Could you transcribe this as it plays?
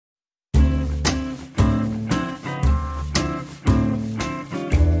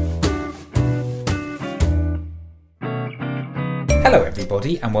Hello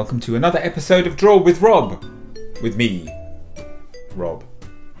everybody and welcome to another episode of Draw with Rob. With me, Rob.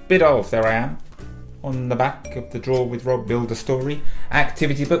 Biddulph, there I am. On the back of the Draw with Rob Build a Story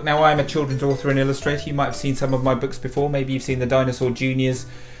activity book. Now I'm a children's author and illustrator. You might have seen some of my books before. Maybe you've seen the Dinosaur Juniors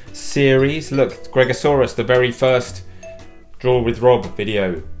series. Look, Gregosaurus, the very first Draw with Rob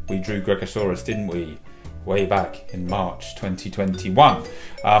video. We drew Gregosaurus, didn't we? Way back in March 2021.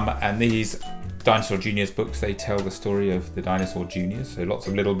 And these Dinosaur Juniors books, they tell the story of the Dinosaur Juniors. So lots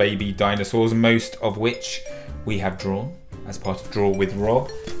of little baby dinosaurs, most of which we have drawn as part of Draw with Rob.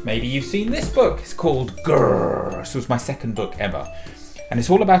 Maybe you've seen this book. It's called Grrr. This was my second book ever. And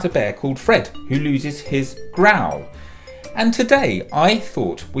it's all about a bear called Fred who loses his growl. And today I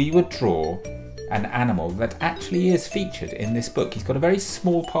thought we would draw an animal that actually is featured in this book. He's got a very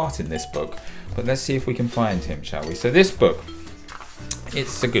small part in this book, but let's see if we can find him, shall we? So this book,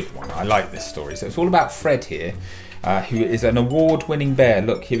 it's a good one. I like this story. So it's all about Fred here, who is an award-winning bear.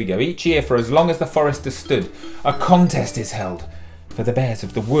 Look, here we go. Each year, for as long as the forest has stood, a contest is held for the bears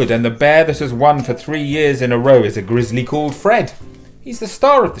of the wood. And the bear that has won for 3 years in a row is a grizzly called Fred. He's the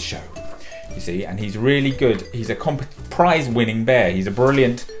star of the show, you see, and he's really good. He's a prize-winning bear. He's a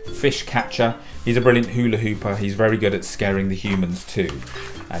brilliant fish catcher. He's a brilliant hula hooper. He's very good at scaring the humans too.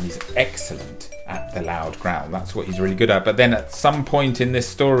 And he's excellent at the loud growl. That's what he's really good at. But then at some point in this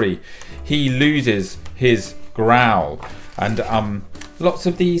story, he loses his growl. And lots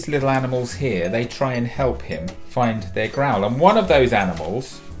of these little animals here, they try and help him find their growl. And one of those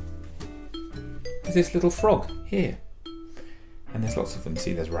animals is this little frog here. And there's lots of them.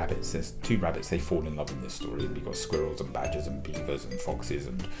 See, there's rabbits. There's 2 rabbits. They fall in love in this story. And we've got squirrels and badgers and beavers and foxes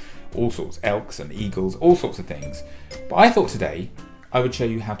and all sorts, elks and eagles, all sorts of things. But I thought today I would show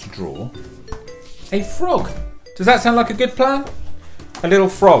you how to draw a frog. Does that sound like a good plan? A little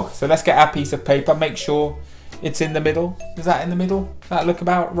frog. So let's get our piece of paper. Make sure it's in the middle. Is that in the middle? Does that look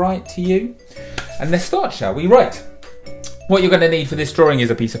about right to you? And let's start, shall we? Right. What you're going to need for this drawing is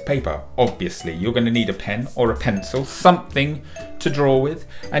a piece of paper. Obviously, you're going to need a pen or a pencil, something to draw with,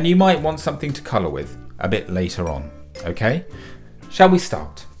 and you might want something to colour with a bit later on. Okay? Shall we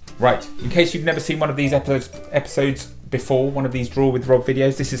start? Right. In case you've never seen one of these episodes before, one of these Draw with Rob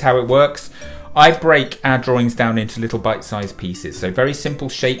videos, this is how it works. I break our drawings down into little bite-sized pieces, so very simple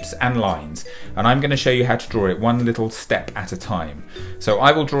shapes and lines, and I'm going to show you how to draw it one little step at a time. So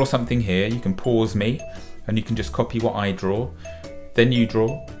I will draw something here. You can pause me and you can just copy what I draw, then you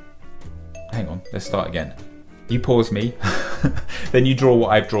draw. Hang on, let's start again. You pause me, then you draw what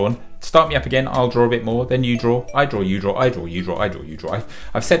I've drawn. Start me up again, I'll draw a bit more, then you draw, I draw, you draw, I draw, you draw, I draw, you draw.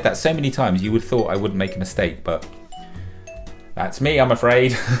 I've said that so many times you would have thought I wouldn't make a mistake, but that's me, I'm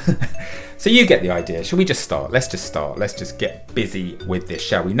afraid. So you get the idea. Shall we just start? Let's just start. Let's just get busy with this,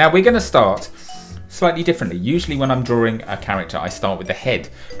 shall we? Now we're going to start slightly differently. Usually when I'm drawing a character, I start with the head,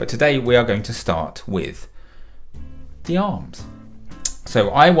 but today we are going to start with the arms.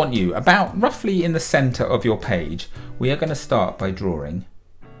 So I want you about roughly in the center of your page, we are going to start by drawing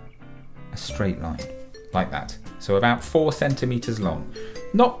a straight line like that. So about 4 centimeters long,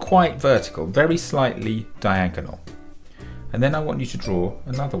 not quite vertical, very slightly diagonal. And then I want you to draw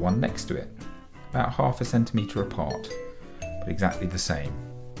another one next to it, about 1/2 centimeter apart, but exactly the same.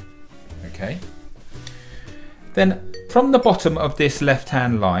 Okay. Then from the bottom of this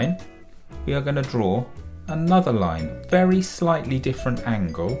left-hand line, we are going to draw another line, very slightly different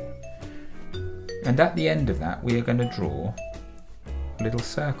angle. And at the end of that, we are going to draw a little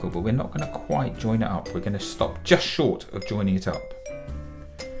circle, but we're not going to quite join it up. We're going to stop just short of joining it up.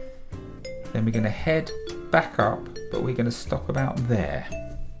 Then we're going to head back up, but we're going to stop about there.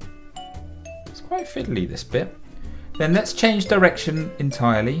 It's quite fiddly, this bit. Then let's change direction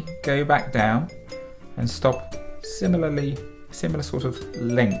entirely, go back down and stop similar sort of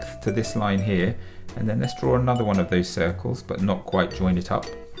length to this line here, and then let's draw another one of those circles but not quite join it up,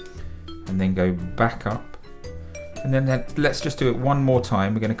 and then go back up, and then let's just do it one more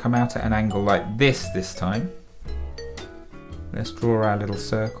time. We're going to come out at an angle like this time. Let's draw our little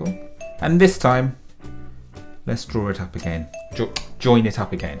circle, and this time let's draw it up again, join it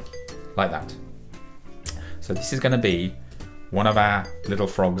up again like that. So this is going to be one of our little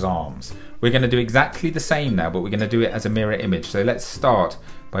frog's arms. We're going to do exactly the same now, but we're going to do it as a mirror image. So let's start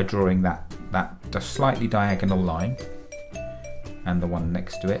by drawing that slightly diagonal line and the one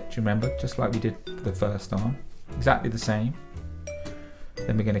next to it. Do you remember? Just like we did for the first arm. Exactly the same.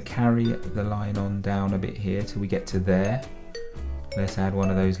 Then we're going to carry the line on down a bit here till we get to there. Let's add one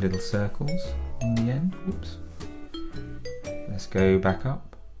of those little circles on the end. Whoops. Let's go back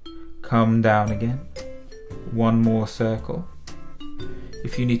up. Come down again. One more circle.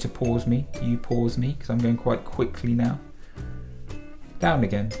 If you need to pause me, you pause me, because I'm going quite quickly now. down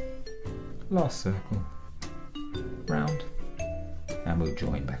again, last circle, round, and we'll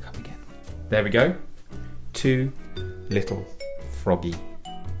join back up again. There we go. 2 little froggy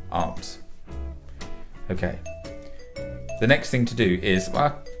arms. Okay, the next thing to do is,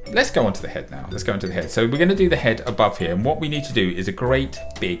 let's go on to the head now. Let's go into the head. So we're going to do the head above here, and what we need to do is a great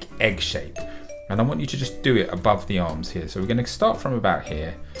big egg shape. And I want you to just do it above the arms here. So we're going to start from about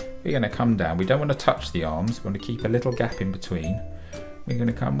here. We're going to come down. We don't want to touch the arms. We want to keep a little gap in between. We're going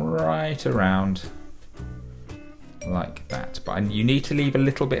to come right around like that. But you need to leave a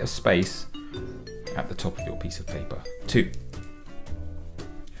little bit of space at the top of your piece of paper. 2.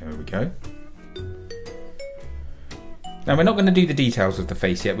 There we go. Now we're not going to do the details of the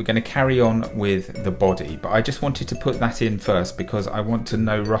face yet, we're going to carry on with the body, but I just wanted to put that in first because I want to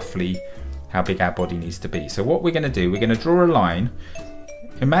know roughly how big our body needs to be. So what we're going to do, we're going to draw a line.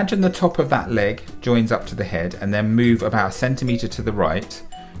 Imagine the top of that leg joins up to the head and then move about 1 centimetre to the right,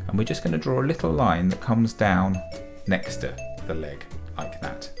 and we're just going to draw a little line that comes down next to the leg like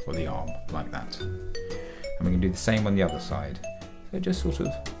that, or the arm like that. And we're going to do the same on the other side. So it just sort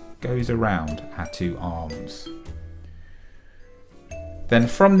of goes around our 2 arms. Then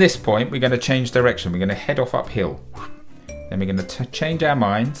from this point, we're going to change direction. We're going to head off uphill. Then we're going to change our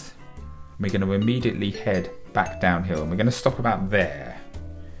minds. We're going to immediately head back downhill. And we're going to stop about there.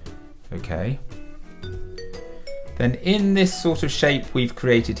 Okay. Then in this sort of shape we've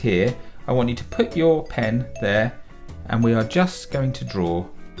created here, I want you to put your pen there. And we are just going to draw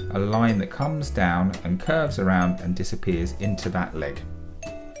a line that comes down and curves around and disappears into that leg.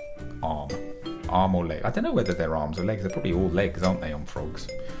 Arm or leg. I don't know whether they're arms or legs. They're probably all legs, aren't they, on frogs?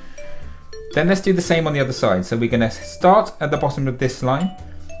 Then let's do the same on the other side. So we're going to start at the bottom of this line,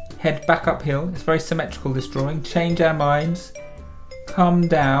 head back uphill. It's very symmetrical, this drawing. Change our minds, come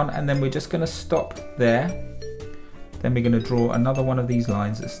down, and then we're just going to stop there. Then we're going to draw another one of these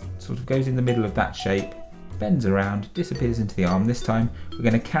lines that sort of goes in the middle of that shape, bends around, disappears into the arm. This time we're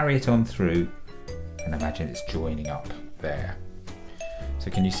going to carry it on through and imagine it's joining up there. So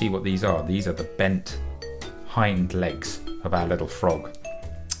can you see what these are? These are the bent hind legs of our little frog.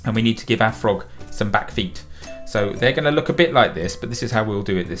 And we need to give our frog some back feet. So they're going to look a bit like this, but this is how we'll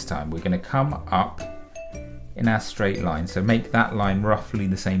do it this time. We're going to come up in our straight line. So make that line roughly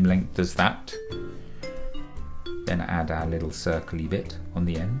the same length as that. Then add our little circly bit on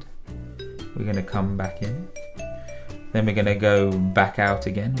the end. We're going to come back in. Then we're going to go back out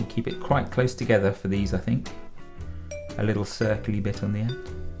again. We'll keep it quite close together for these, I think. A little circly bit on the end.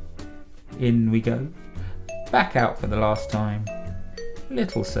 In we go. Back out for the last time.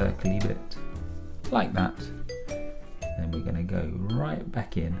 Little circly bit. Like that. Then we're going to go right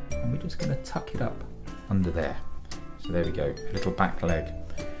back in and we're just going to tuck it up under there. So there we go. A little back leg.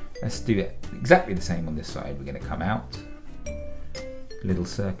 Let's do it exactly the same on this side. We're going to come out. Little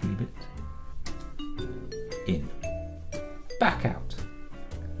circly bit. In. Back out.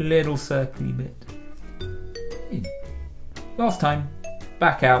 Little circly bit. In. Last time,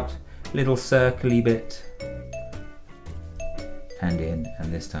 back out, little circly bit, and in,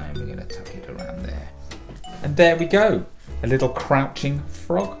 and this time we're going to tuck it around there. And there we go, a little crouching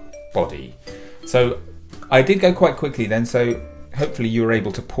frog body. So I did go quite quickly then, so hopefully you were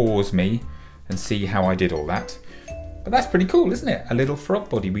able to pause me and see how I did all that. But that's pretty cool, isn't it? A little frog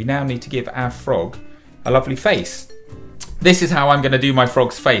body. We now need to give our frog a lovely face. This is how I'm going to do my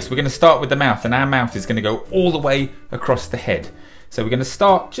frog's face. We're going to start with the mouth, and our mouth is going to go all the way across the head. So we're going to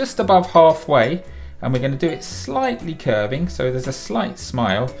start just above halfway, and we're going to do it slightly curving, so there's a slight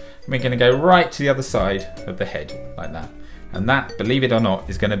smile, and we're going to go right to the other side of the head, like that. And that, believe it or not,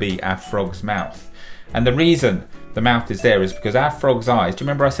 is going to be our frog's mouth. And the reason the mouth is there is because our frog's eyes, do you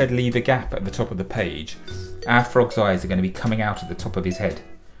remember I said leave a gap at the top of the page? Our frog's eyes are going to be coming out at the top of his head.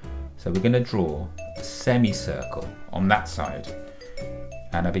 So we're going to draw a semicircle on that side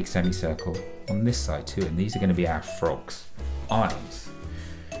and a big semicircle on this side too, and these are going to be our frog's eyes.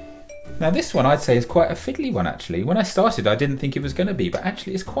 Now this one I'd say is quite a fiddly one actually. When I started I didn't think it was going to be, but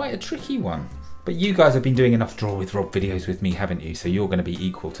actually it's quite a tricky one. But you guys have been doing enough Draw with Rob videos with me, haven't you? So you're going to be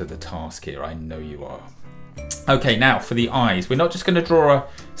equal to the task here, I know you are. Okay, now for the eyes. We're not just going to draw a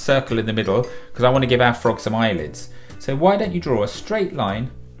circle in the middle because I want to give our frog some eyelids. So why don't you draw a straight line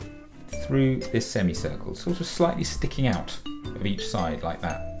through this semicircle, sort of slightly sticking out of each side like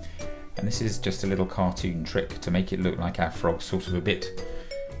that. And this is just a little cartoon trick to make it look like our frog's sort of a bit,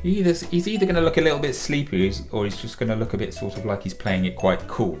 he's either going to look a little bit sleepy or he's just going to look a bit sort of like he's playing it quite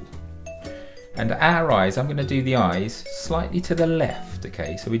cool. And our eyes, I'm going to do the eyes slightly to the left,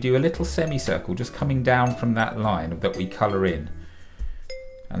 okay? So we do a little semicircle just coming down from that line that we colour in.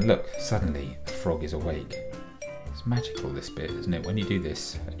 And look, suddenly the frog is awake. It's magical, this bit, isn't it? When you do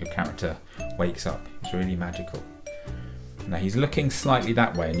this, your character wakes up. It's really magical. Now he's looking slightly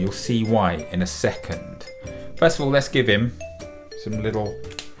that way, and you'll see why in a second. First of all, let's give him some little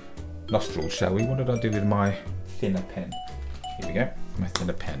nostrils, shall we? What did I do with my thinner pen? Here we go, my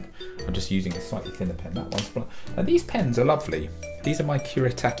thinner pen. I'm just using a slightly thinner pen. That one's blunt. Now these pens are lovely. These are my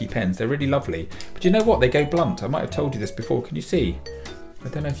Kuretake pens. They're really lovely. But you know what? They go blunt. I might have told you this before. Can you see? I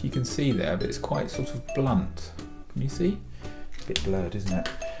don't know if you can see there, but it's quite sort of blunt. Can you see? It's a bit blurred, isn't it?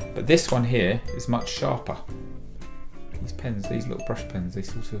 But this one here is much sharper. These pens, these little brush pens, they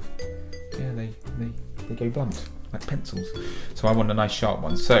sort of, yeah, they go blunt, like pencils. So I want a nice sharp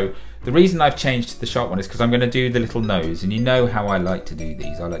one. So the reason I've changed to the sharp one is because I'm going to do the little nose, and you know how I like to do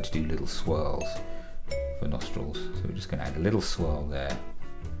these. I like to do little swirls for nostrils. So we're just going to add a little swirl there.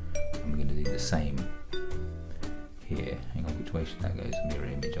 And we're going to do the same here. Hang on, which way should that go? It's a mirror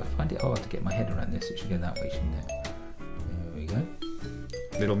image. I find it hard to get my head around this. It should go that way, shouldn't it? There we go.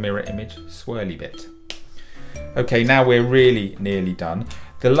 Little mirror image, swirly bit. Okay, now we're really nearly done.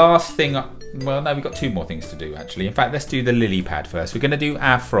 The last thing, well, no, we've got two more things to do actually. In fact, let's do the lily pad first. We're going to do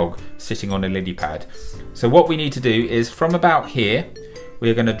our frog sitting on a lily pad. So what we need to do is from about here,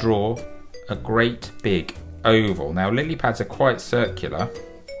 we're going to draw a great big oval. Now, lily pads are quite circular,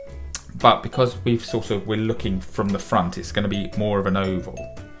 but because we're looking from the front, it's going to be more of an oval,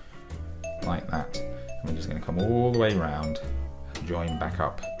 like that. And we're just going to come all the way around and join back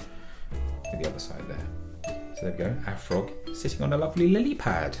up to the other side there. So there we go, our frog sitting on a lovely lily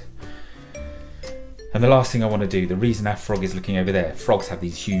pad. And the last thing I want to do, the reason our frog is looking over there, frogs have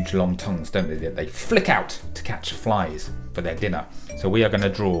these huge long tongues, don't they? They flick out to catch flies for their dinner. So we are going to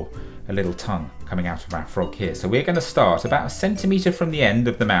draw a little tongue coming out of our frog here. So we're going to start about 1 centimetre from the end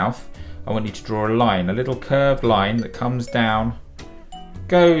of the mouth. I want you to draw a line, a little curved line that comes down,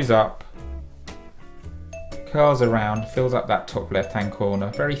 goes up, curls around, fills up that top left-hand corner,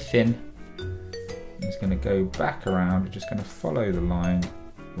 very thin. It's going to go back around. We're just going to follow the line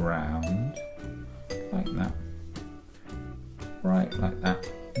round like that, right like that,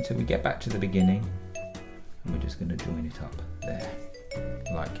 until we get back to the beginning, and we're just going to join it up there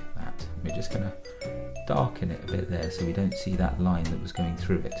like that. We're just going to darken it a bit there so we don't see that line that was going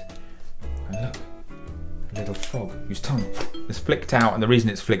through it. And look, a little frog whose tongue is flicked out, and the reason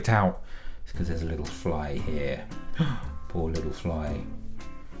it's flicked out is because there's a little fly here. Poor little fly.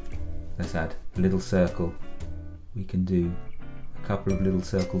 Let's add a little circle. We can do a couple of little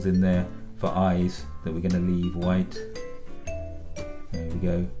circles in there for eyes that we're going to leave white. There we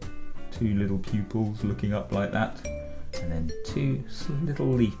go. 2 little pupils looking up like that. And then 2 little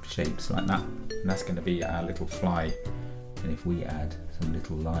leaf shapes like that. And that's going to be our little fly. And if we add some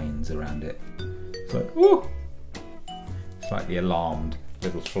little lines around it, it's like, whoa! Slightly alarmed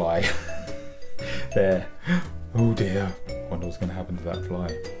little fly. There. Oh dear. I wonder what's going to happen to that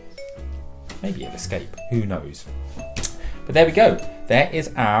fly. Maybe it'll escape, who knows. But there we go. There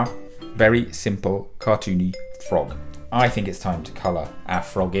is our very simple cartoony frog. I think it's time to colour our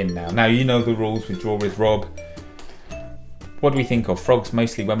frog in now. Now you know the rules with Draw with Rob. What do we think of? Frogs,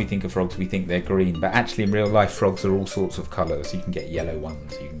 mostly when we think of frogs we think they're green, but actually in real life frogs are all sorts of colours. You can get yellow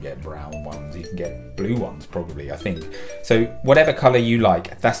ones, you can get brown ones, you can get blue ones probably, I think. So whatever colour you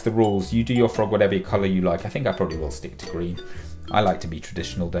like, that's the rules. You do your frog whatever colour you like. I think I probably will stick to green. I like to be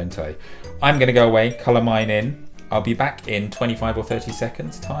traditional, don't I? I'm going to go away, colour mine in. I'll be back in 25 or 30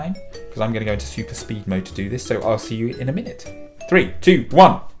 seconds time because I'm going to go into super speed mode to do this. So I'll see you in a minute. 3, 2,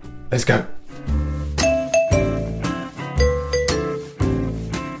 1, let's go.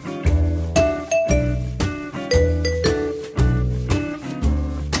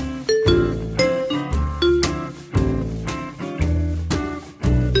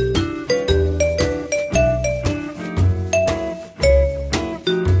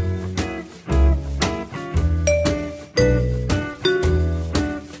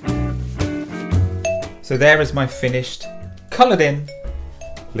 So there is my finished, coloured in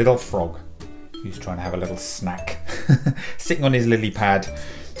little frog who's trying to have a little snack, sitting on his lily pad.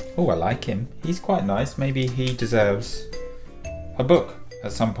 Oh, I like him. He's quite nice. Maybe he deserves a book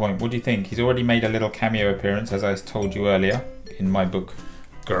at some point. What do you think? He's already made a little cameo appearance, as I told you earlier, in my book,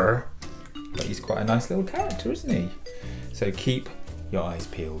 Grr. But he's quite a nice little character, isn't he? So keep your eyes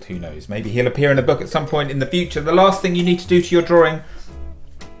peeled. Who knows? Maybe he'll appear in a book at some point in the future. The last thing you need to do to your drawing,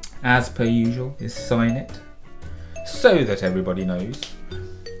 as per usual, is sign it so that everybody knows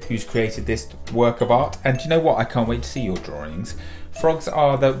who's created this work of art. And do you know what? I can't wait to see your drawings. Frogs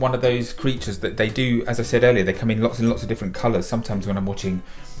are one of those creatures that they do, as I said earlier, they come in lots and lots of different colours. Sometimes when I'm watching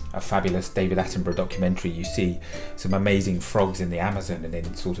a fabulous David Attenborough documentary, you see some amazing frogs in the Amazon and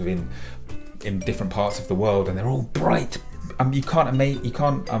in in different parts of the world, and they're all bright. You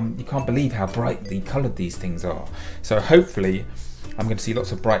can't believe how brightly coloured these things are. So hopefully I'm going to see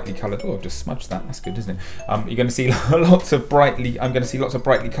lots of brightly coloured. Oh, I've just smudged that. That's good, isn't it? You're going to see lots of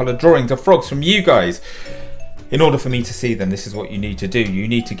brightly coloured drawings of frogs from you guys. In order for me to see them, this is what you need to do. You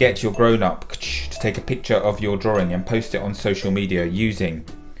need to get your grown-up to take a picture of your drawing and post it on social media using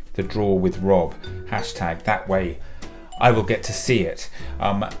the Draw with Rob hashtag. That way I will get to see it,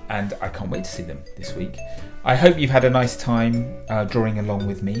 and I can't wait to see them this week. I hope you've had a nice time drawing along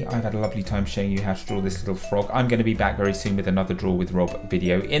with me. I've had a lovely time showing you how to draw this little frog. I'm going to be back very soon with another Draw with Rob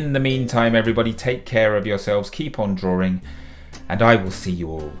video. In the meantime, everybody, take care of yourselves, keep on drawing, and I will see you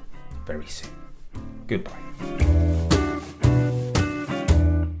all very soon. Goodbye.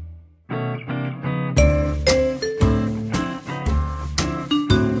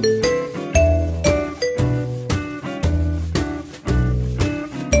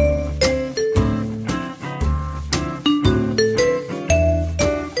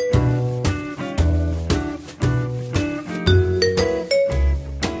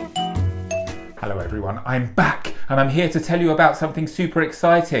 Hello everyone, I'm back and I'm here to tell you about something super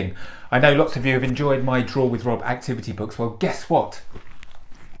exciting. I know lots of you have enjoyed my Draw with Rob activity books. Well, guess what?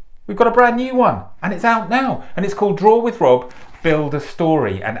 We've got a brand new one and it's out now, and it's called Draw with Rob, Build a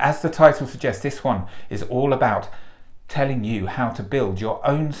Story. And as the title suggests, this one is all about telling you how to build your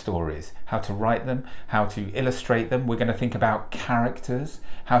own stories, how to write them, how to illustrate them. We're going to think about characters,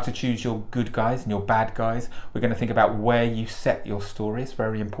 how to choose your good guys and your bad guys. We're going to think about where you set your story. It's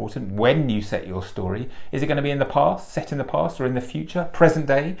very important. When you set your story, is it going to be in the past, set in the past, or in the future, present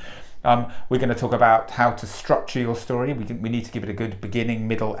day? We're going to talk about how to structure your story. We need to give it a good beginning,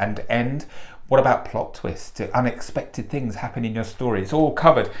 middle, and end. What about plot twists? Unexpected things happen in your story. It's all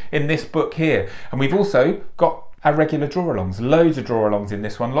covered in this book here. And we've also got our regular draw-alongs, loads of draw-alongs in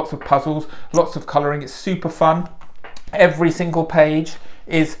this one, lots of puzzles, lots of colouring. It's super fun. Every single page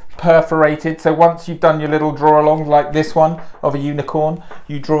is perforated, so once you've done your little draw-along like this one of a unicorn,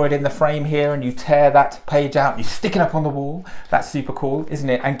 you draw it in the frame here and you tear that page out and you stick it up on the wall. That's super cool, isn't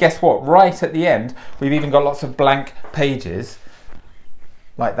it? And guess what? Right at the end, we've even got lots of blank pages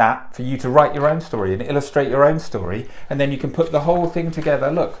like that for you to write your own story and illustrate your own story, and then you can put the whole thing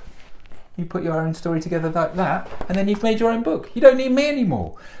together. Look. You put your own story together like that, and then you've made your own book. You don't need me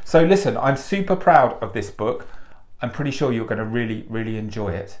anymore. So listen, I'm super proud of this book. I'm pretty sure you're going to really, really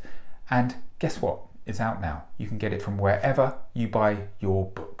enjoy it. And guess what? It's out now. You can get it from wherever you buy your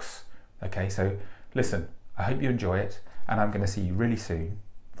books. Okay, so listen, I hope you enjoy it, and I'm going to see you really soon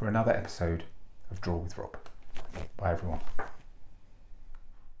for another episode of Draw with Rob. Bye everyone.